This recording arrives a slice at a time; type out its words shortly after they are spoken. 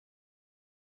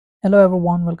Hello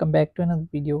everyone, welcome back to another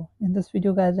video. In this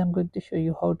video guys, I'm going to show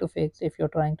you how to fix if you're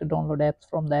trying to download apps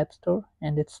from the App Store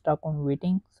and it's stuck on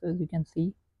waiting. So as you can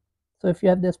see, so if you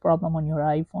have this problem on your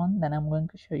iPhone, then I'm going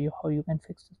to show you how you can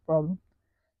fix this problem.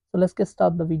 So let's get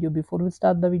start the video. Before we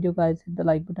start the video guys, hit the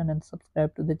like button and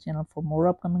subscribe to the channel for more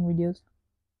upcoming videos.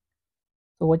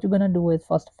 So what you're gonna do is,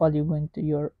 first of all, you're going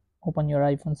to open your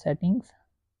iPhone settings,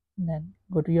 then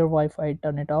go to your Wi-Fi,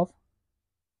 turn it off.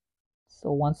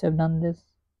 So once you've done this,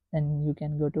 then you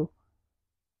can go to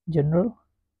general,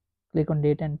 click on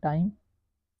date and time,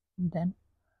 then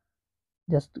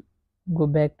just go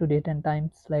back to date and time,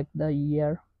 select the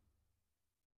year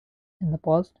in the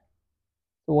past.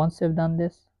 So once you've done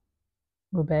this,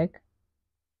 go back,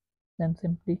 then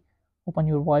simply open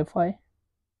your Wi-Fi,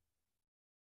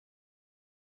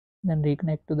 then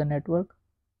reconnect to the network.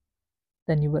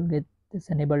 Then you will get this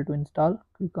enable to install.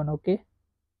 Click on OK,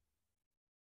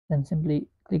 then simply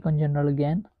click on general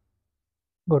again,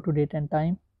 go to date and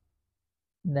time,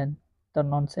 then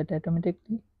turn on set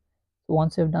automatically. So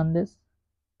once you've done this,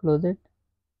 close it.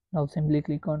 Now simply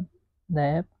click on the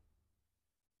app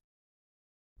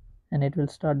and it will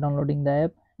start downloading the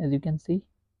app, as you can see.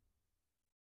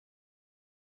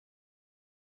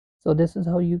 So this is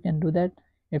how you can do that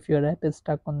if your app is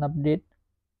stuck on the update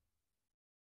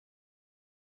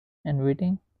and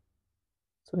waiting.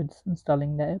 So it's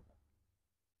installing the app.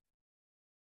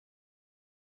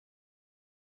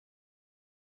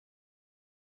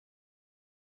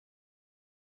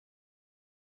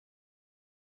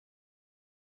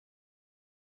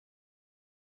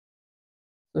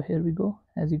 So here we go,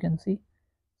 as you can see.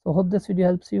 So hope this video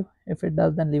helps you. If it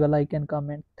does, then leave a like and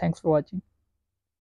comment. Thanks for watching.